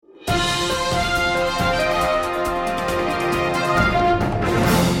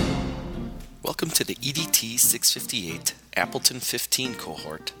Welcome to the EDT 658 Appleton 15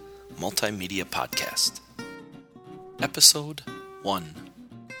 cohort multimedia podcast. Episode 1,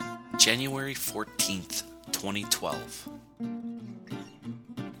 January 14th, 2012.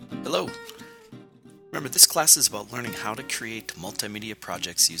 Hello. Remember, this class is about learning how to create multimedia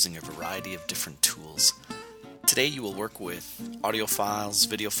projects using a variety of different tools. Today you will work with audio files,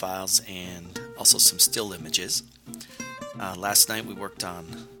 video files, and also some still images. Last night we worked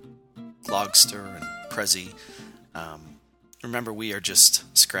on Logster and Prezi. Remember, we are just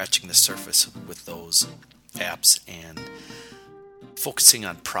scratching the surface with those apps and focusing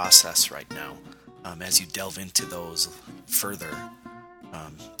on process right now. As you delve into those further,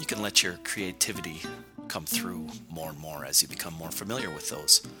 you can let your creativity come through more and more as you become more familiar with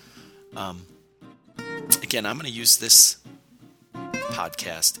those. Again, I'm going to use this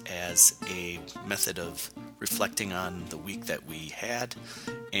podcast as a method of reflecting on the week that we had,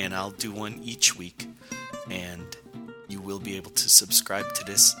 and I'll do one each week, and you will be able to subscribe to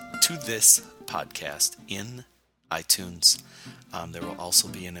this podcast in iTunes. There will also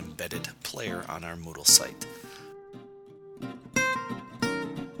be an embedded player on our Moodle site.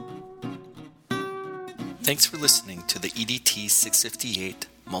 Thanks for listening to the EDT 658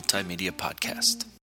 Multimedia Podcast.